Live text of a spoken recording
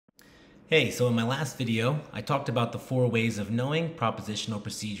Hey, so in my last video, I talked about the 4 ways of knowing: propositional,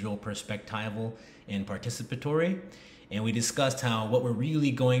 procedural, perspectival, and participatory. And we discussed how what we're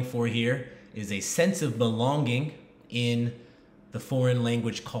really going for here is a sense of belonging in the foreign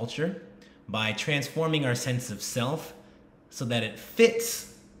language culture by transforming our sense of self so that it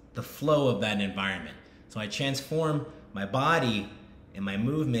fits the flow of that environment. So I transform my body and my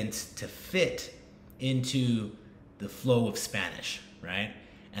movements to fit into the flow of Spanish, right?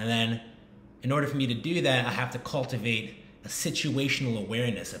 And then in order for me to do that, I have to cultivate a situational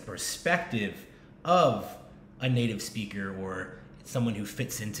awareness, a perspective of a native speaker or someone who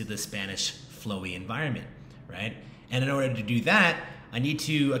fits into the Spanish flowy environment, right? And in order to do that, I need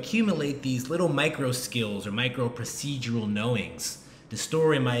to accumulate these little micro skills or micro procedural knowings to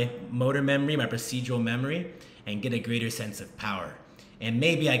store in my motor memory, my procedural memory, and get a greater sense of power. And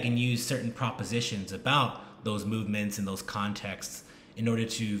maybe I can use certain propositions about those movements and those contexts in order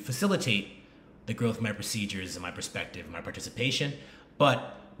to facilitate the growth of my procedures and my perspective and my participation,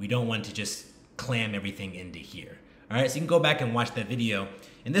 but we don't want to just clam everything into here. All right, so you can go back and watch that video.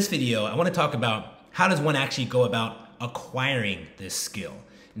 In this video, I want to talk about how does one actually go about acquiring this skill.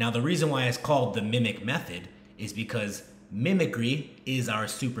 Now, the reason why it's called the mimic method is because mimicry is our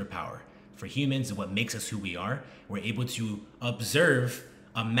superpower. For humans, what makes us who we are, we're able to observe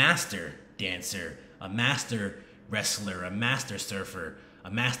a master dancer, a master wrestler, a master surfer, a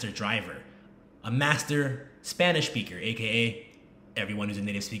master driver, a master Spanish speaker, aka everyone who's a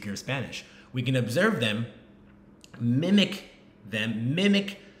native speaker of Spanish. We can observe them, mimic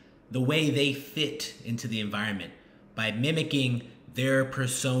the way they fit into the environment by mimicking their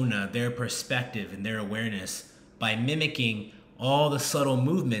persona, their perspective, and their awareness, by mimicking all the subtle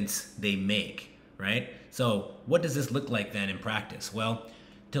movements they make, right? So what does this look like then in practice? Well,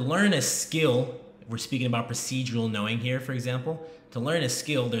 to learn a skill, we're speaking about procedural knowing here, for example. To learn a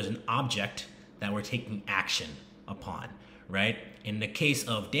skill, there's an object that we're taking action upon, right? In the case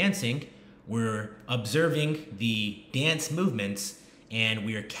of dancing, we're observing the dance movements and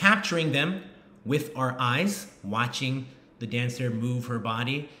we are capturing them with our eyes, watching the dancer move her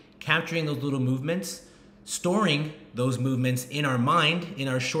body, capturing those little movements, storing those movements in our mind, in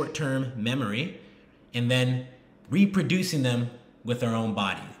our short-term memory, and then reproducing them with our own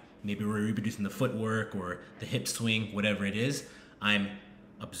body. Maybe we're reproducing the footwork or the hip swing, whatever it is. I'm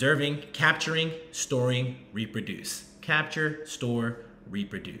observing, capturing, storing, reproduce. Capture, store,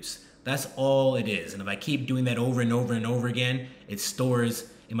 reproduce. That's all it is. And if I keep doing that over and over and over again, it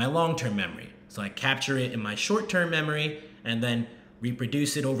stores in my long-term memory. So I capture it in my short-term memory and then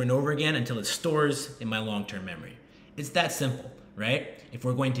reproduce it over and over again until it stores in my long-term memory. It's that simple, right? If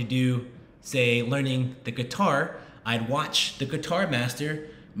we're going to do, say, learning the guitar, I'd watch the guitar master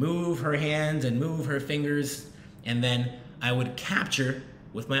move her hands and move her fingers, and then I would capture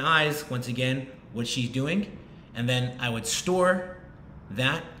with my eyes, once again, what she's doing, and then I would store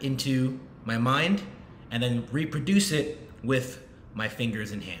that into my mind and then reproduce it with my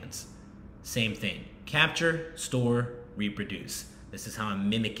fingers and hands. Same thing. Capture, store, reproduce. This is how I'm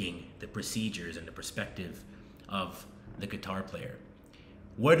mimicking the procedures and the perspective of the guitar player.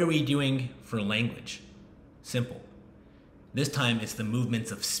 What are we doing for language? Simple. This time it's the movements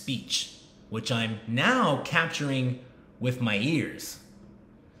of speech, which I'm now capturing with my ears,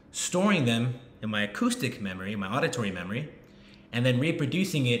 storing them in my acoustic memory, my auditory memory, and then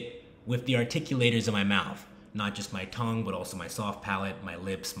reproducing it with the articulators of my mouth, not just my tongue, but also my soft palate, my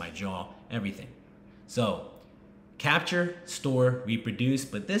lips, my jaw, everything. So capture, store, reproduce,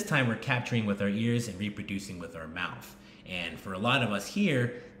 but this time we're capturing with our ears and reproducing with our mouth. And for a lot of us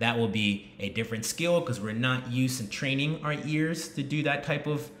here, that will be a different skill because we're not used to training our ears to do that type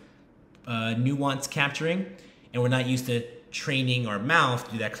of nuanced capturing, and we're not used to training our mouth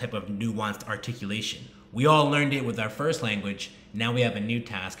to do that type of nuanced articulation. We all learned it with our first language. Now we have a new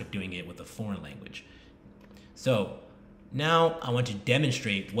task of doing it with a foreign language. So now I want to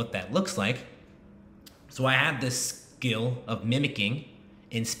demonstrate what that looks like. So I have this skill of mimicking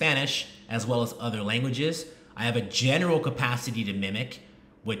in Spanish as well as other languages. I have a general capacity to mimic,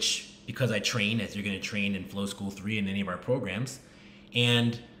 which, because I train, as you're going to train in Flow School 3 in any of our programs,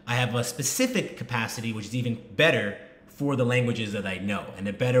 and I have a specific capacity, which is even better for the languages that I know. And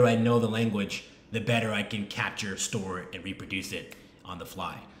the better I know the language, the better I can capture, store, and reproduce it on the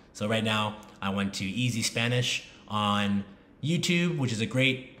fly. So right now, I went to Easy Spanish on YouTube, which is a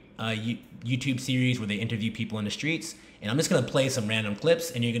great YouTube series where they interview people in the streets. And I'm just going to play some random clips,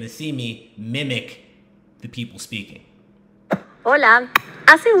 and you're going to see me mimic the people speaking. Hola,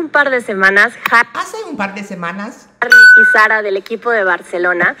 hace un par de semanas, Harry y Sara del equipo de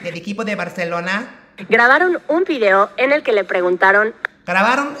Barcelona grabaron un video en el que le preguntaron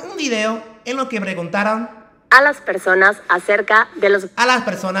grabaron un video en lo que preguntaron a las personas acerca de los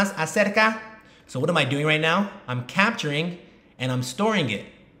So what am I doing right now? I'm capturing and I'm storing it.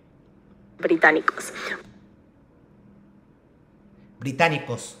 Británicos.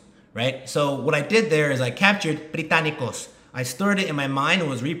 Británicos, right? So what I did there is I captured Británicos. I stored it in my mind and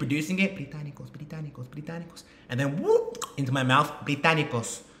was reproducing it. Británicos, Británicos, Británicos. And then whoop, into my mouth,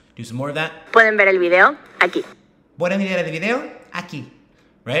 Británicos. Do some more of that. Pueden ver el video aquí. Pueden ver el video aquí,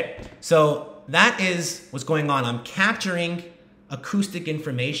 right? So that is what's going on. I'm capturing acoustic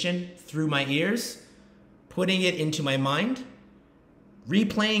information through my ears, putting it into my mind,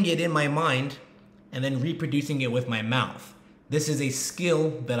 replaying it in my mind, and then reproducing it with my mouth. This is a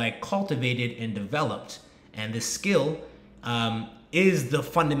skill that I cultivated and developed, and this skill is the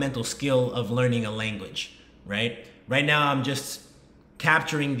fundamental skill of learning a language, right? Right now I'm just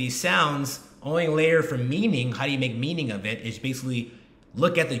capturing these sounds. Only layer for meaning, how do you make meaning of it, is basically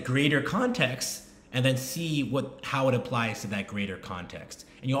look at the greater context and then see how it applies to that greater context.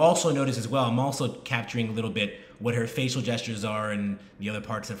 And you'll also notice as well, I'm also capturing a little bit what her facial gestures are and the other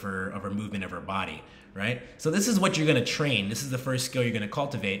parts of her movement of her body, right? So this is what you're gonna train. This is the first skill you're gonna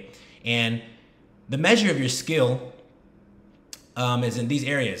cultivate. And the measure of your skill is in these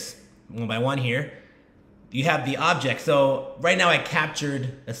areas, one by one here. You have the object. So right now I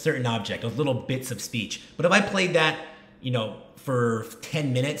captured a certain object, those little bits of speech. But if I played that, for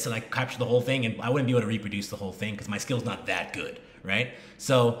 10 minutes and I captured the whole thing, and I wouldn't be able to reproduce the whole thing because my skill's not that good, right?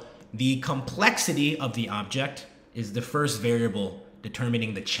 So the complexity of the object is the first variable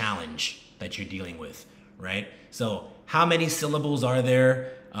determining the challenge that you're dealing with, right? So how many syllables are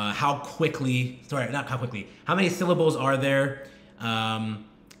there? How many syllables are there?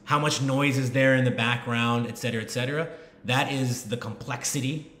 How much noise is there in the background, et cetera, et cetera. That is the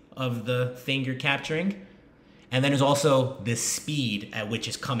complexity of the thing you're capturing. And then there's also the speed at which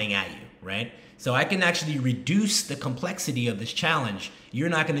it's coming at you, right? So I can actually reduce the complexity of this challenge. You're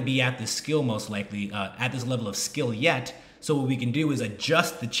not gonna be at this skill most likely, at this level of skill yet. So what we can do is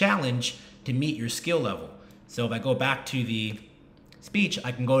adjust the challenge to meet your skill level. So if I go back to the speech,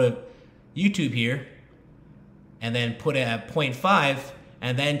 I can go to YouTube here and then put it at 0.5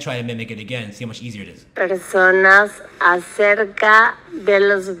 and then try to mimic it again, see how much easier it is. Personas acerca de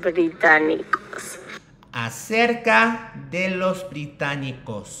los británicos. Acerca de los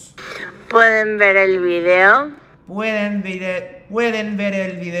británicos. ¿Pueden ver el video? ¿Pueden ver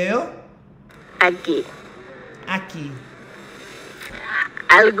el video? Aquí. Aquí.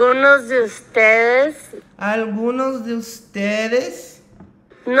 Algunos de ustedes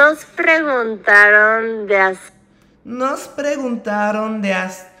nos preguntaron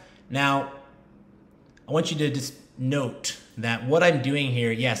Now, I want you to just note that what I'm doing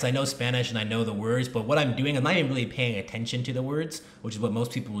here, yes, I know Spanish and I know the words, but what I'm doing, I'm not even really paying attention to the words, which is what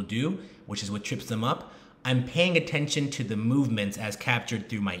most people will do, which is what trips them up. I'm paying attention to the movements as captured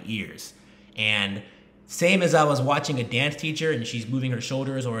through my ears. And same as I was watching a dance teacher and she's moving her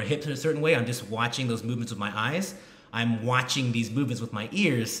shoulders or her hips in a certain way, I'm just watching those movements with my eyes. I'm watching these movements with my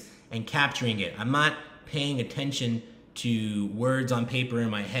ears and capturing it. I'm not paying attention to words on paper in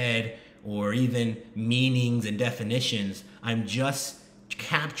my head or even meanings and definitions. I'm just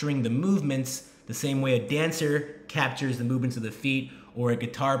capturing the movements the same way a dancer captures the movements of the feet or a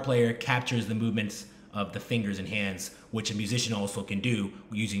guitar player captures the movements of the fingers and hands, which a musician also can do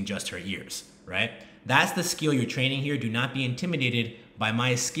using just her ears, right? That's the skill you're training here. Do not be intimidated by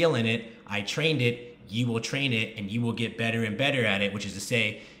my skill in it. I trained it, you will train it, and you will get better and better at it, which is to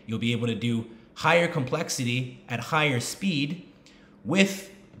say, you'll be able to do higher complexity at higher speed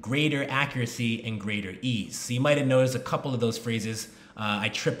with greater accuracy and greater ease. So you might have noticed a couple of those phrases, I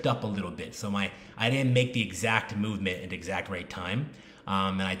tripped up a little bit. So I didn't make the exact movement at the exact right time.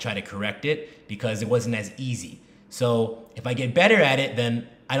 And I try to correct it because it wasn't as easy. So if I get better at it, then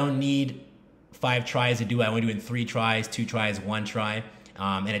I don't need 5 tries to do it. I want to do it in 3 tries, 2 tries, 1 try.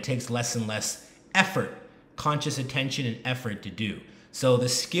 And it takes less and less effort, conscious attention and effort to do. So the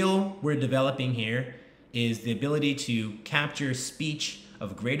skill we're developing here is the ability to capture speech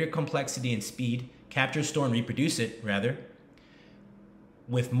of greater complexity and speed, capture, store, and reproduce it, rather,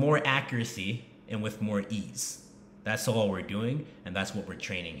 with more accuracy and with more ease. That's all we're doing, and that's what we're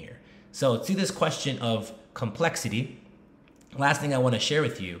training here. So to this question of complexity, last thing I want to share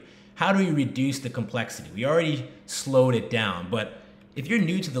with you, how do we reduce the complexity? We already slowed it down, but if you're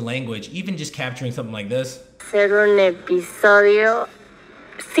new to the language, even just capturing something like this, ser un episodio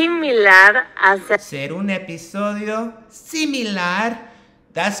similar a ser un episodio similar,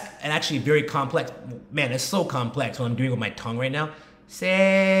 that's actually very complex. Man, it's so complex what I'm doing with my tongue right now.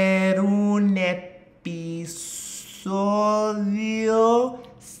 Ser un episodio sodio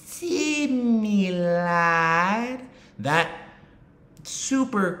similar. That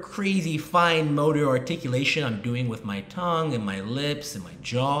super crazy fine motor articulation I'm doing with my tongue and my lips and my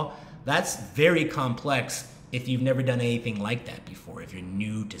jaw, that's very complex if you've never done anything like that before, if you're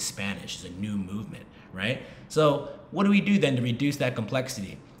new to Spanish. It's a new movement, right? So what do we do then to reduce that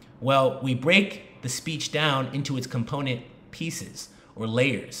complexity? Well, we break the speech down into its component pieces or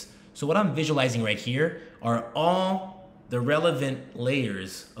layers. So what I'm visualizing right here are all the relevant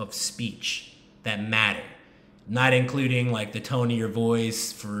layers of speech that matter, not including like the tone of your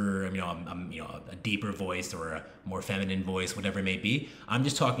voice for a deeper voice or a more feminine voice, whatever it may be. I'm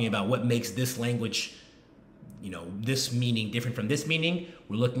just talking about what makes this language, this meaning different from this meaning.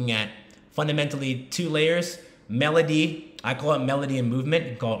 We're looking at fundamentally two layers: melody. I call it melody and movement.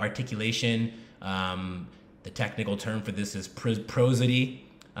 You can call it articulation. The technical term for this is prosody,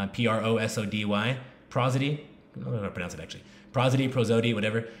 Prosody. Prosody. I don't know how to pronounce it actually. Prosody, prosody,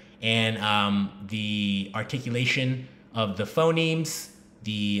 whatever. And the articulation of the phonemes,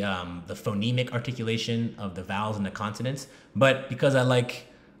 the phonemic articulation of the vowels and the consonants. But because I like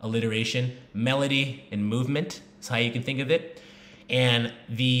alliteration, melody and movement is how you can think of it. And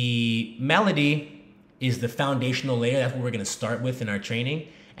the melody is the foundational layer. That's what we're going to start with in our training.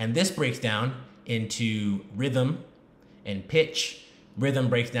 And this breaks down into rhythm and pitch. Rhythm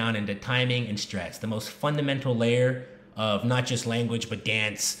breaks down into timing and stress. The most fundamental layer of not just language, but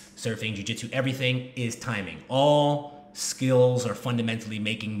dance, surfing, jiu-jitsu, everything is timing. All skills are fundamentally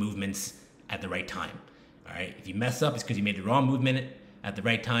making movements at the right time. All right. If you mess up, it's because you made the wrong movement at the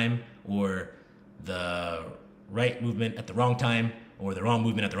right time, or the right movement at the wrong time, or the wrong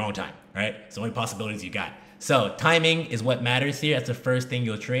movement at the wrong time. All right. It's the only possibilities you got. So timing is what matters here. That's the first thing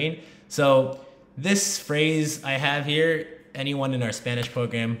you'll train. So this phrase I have here, anyone in our Spanish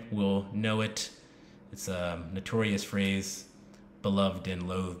program will know it. It's a notorious phrase, beloved and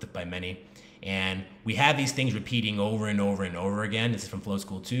loathed by many. And we have these things repeating over and over and over again. This is from Flow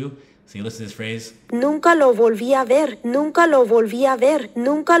School 2. So you listen to this phrase. Nunca lo volví a ver, nunca lo volví a ver,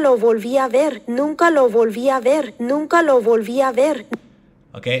 nunca lo volví a ver, nunca lo volví a ver, nunca lo volví a ver.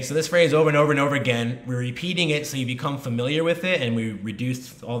 Okay, so this phrase over and over and over again, we're repeating it so you become familiar with it, and we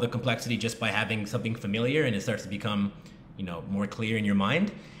reduce all the complexity just by having something familiar, and it starts to become, more clear in your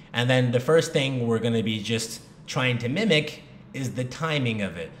mind. And then the first thing we're going to be just trying to mimic is the timing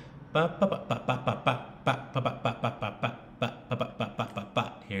of it.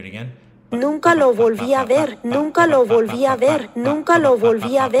 Hear it again. Nunca lo volví a ver, nunca lo volví a ver, nunca lo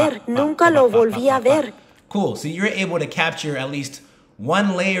volví a ver, nunca lo volví a ver. Cool. So you're able to capture at least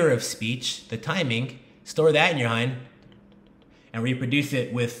one layer of speech, the timing, store that in your mind, and reproduce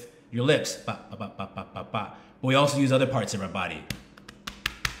it with your lips. But we also use other parts of our body.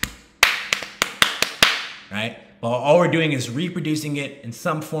 Right? Well, all we're doing is reproducing it in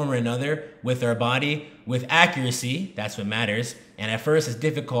some form or another with our body, with accuracy. That's what matters. And at first it's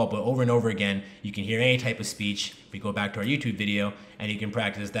difficult, but over and over again, you can hear any type of speech. If we go back to our YouTube video, and you can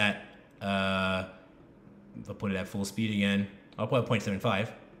practice that. If I put it at full speed again, I'll put 0.75.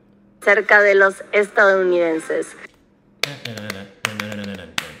 Cerca de los estadounidenses.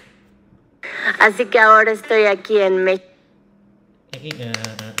 Así que ahora estoy aquí en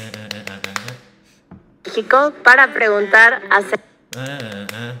México para preguntar acerca.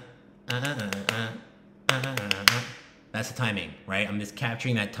 That's the timing, right? I'm just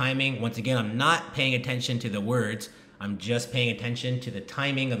capturing that timing. Once again, I'm not paying attention to the words. I'm just paying attention to the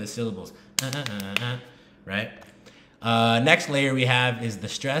timing of the syllables. Right? Next layer we have is the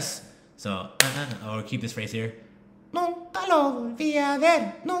stress. So, or keep this phrase here. Nunca lo volví a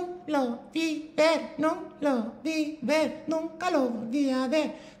ver, no lo vi ver, no lo vi ver, nunca lo volví a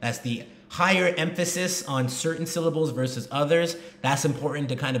ver. That's the higher emphasis on certain syllables versus others. That's important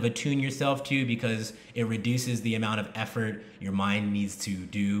to kind of attune yourself to, because it reduces the amount of effort your mind needs to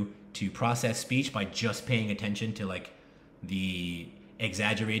do to process speech by just paying attention to like the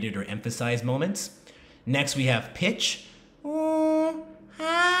exaggerated or emphasized moments. Next we have pitch.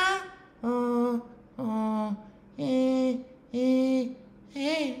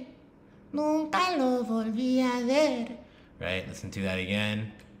 Nunca lo volví a ver. Right, listen to that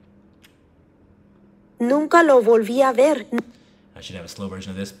again. Nunca lo volví a ver. I should have a slow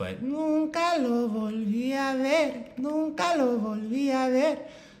version of this, but nunca lo volví a ver, nunca lo volví a ver.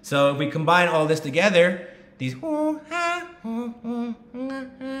 So if we combine all this together, these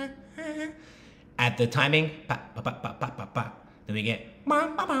at the timing, then we get,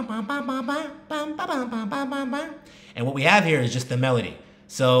 and what we have here is just the melody.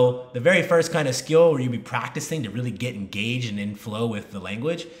 So the very first kind of skill where you'll be practicing to really get engaged and in flow with the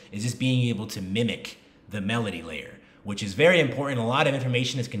language is just being able to mimic the melody layer, which is very important. A lot of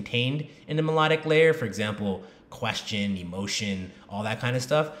information is contained in the melodic layer. For example, question, emotion, all that kind of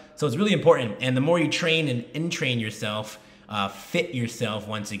stuff. So it's really important. And the more you train and entrain yourself, fit yourself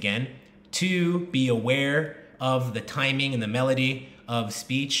once again to be aware of the timing and the melody of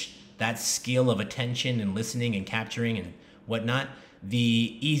speech, that skill of attention and listening and capturing and whatnot,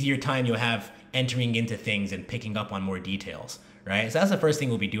 the easier time you'll have entering into things and picking up on more details, right? So that's the first thing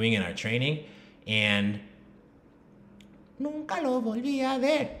we'll be doing in our training. And nunca lo volví a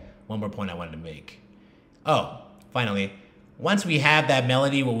ver. One more point I wanted to make. Oh, finally, once we have that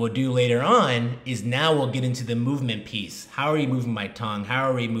melody, what we'll do later on is now we'll get into the movement piece. How are we moving my tongue? How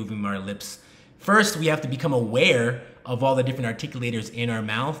are we moving our lips? First, we have to become aware of all the different articulators in our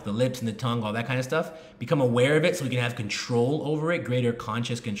mouth, the lips and the tongue, all that kind of stuff. Become aware of it so we can have control over it, greater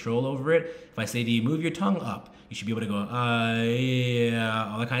conscious control over it. If I say to you, move your tongue up, you should be able to go,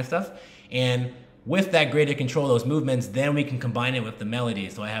 yeah, all that kind of stuff. And with that greater control, those movements, then we can combine it with the melody.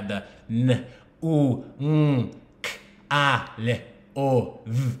 So I have the n, u, k, a, l, o,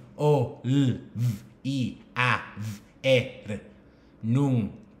 v, o, l, v, I, a, v, r.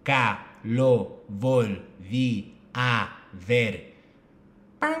 Nunca lo volví a ver.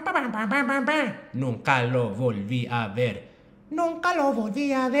 Nunca lo volví a ver. Nunca lo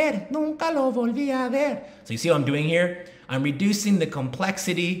volví a ver. Nunca lo volví a ver. So you see what I'm doing here? I'm reducing the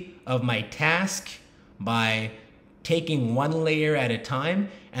complexity of my task by taking one layer at a time,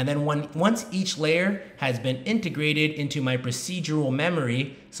 and then once each layer has been integrated into my procedural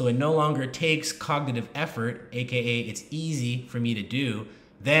memory, so it no longer takes cognitive effort, aka it's easy for me to do,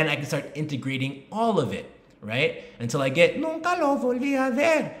 then I can start integrating all of it, right? Until I get nunca lo volví a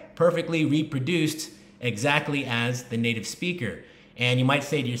ver, perfectly reproduced exactly as the native speaker. And you might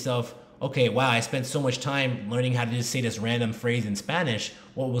say to yourself, okay, wow, I spent so much time learning how to just say this random phrase in Spanish.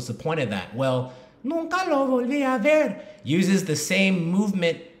 What was the point of that? Well, nunca lo volví a ver uses the same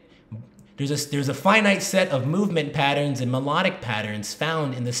movement. There's a finite set of movement patterns and melodic patterns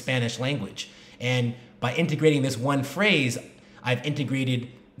found in the Spanish language. And by integrating this one phrase, I've integrated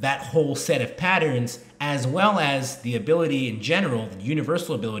that whole set of patterns, as well as the ability in general, the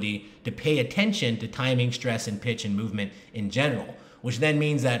universal ability to pay attention to timing, stress, and pitch and movement in general, which then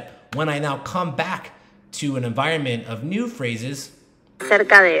means that when I now come back to an environment of new phrases,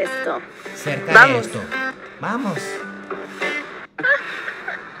 Cerca de esto. cerca Vamos. de esto, vamos.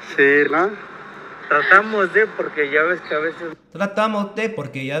 Sí, ¿no? Tratamos de, porque ya ves que a veces Tratamos de,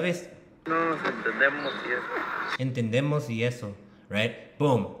 porque ya ves, no nos entendemos y eso. entendemos y eso, right?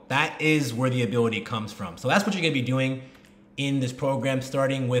 Boom. That is where the ability comes from. So that's what you're going to be doing in this program,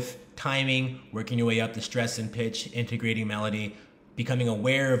 starting with timing, working your way up to stress and pitch, integrating melody, becoming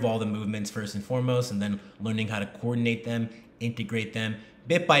aware of all the movements first and foremost, and then learning how to coordinate them, integrate them.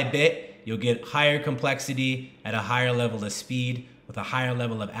 Bit by bit, you'll get higher complexity at a higher level of speed, with a higher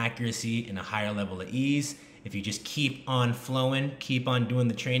level of accuracy and a higher level of ease. If you just keep on flowing, keep on doing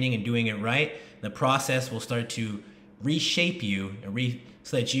the training and doing it right, the process will start to reshape you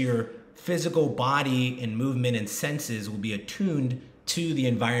so that your physical body and movement and senses will be attuned to the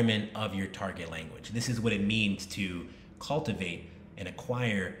environment of your target language. This is what it means to cultivate and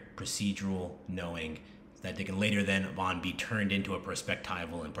acquire procedural knowing that they can later then on be turned into a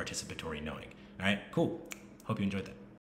perspectival and participatory knowing. All right, cool. Hope you enjoyed that.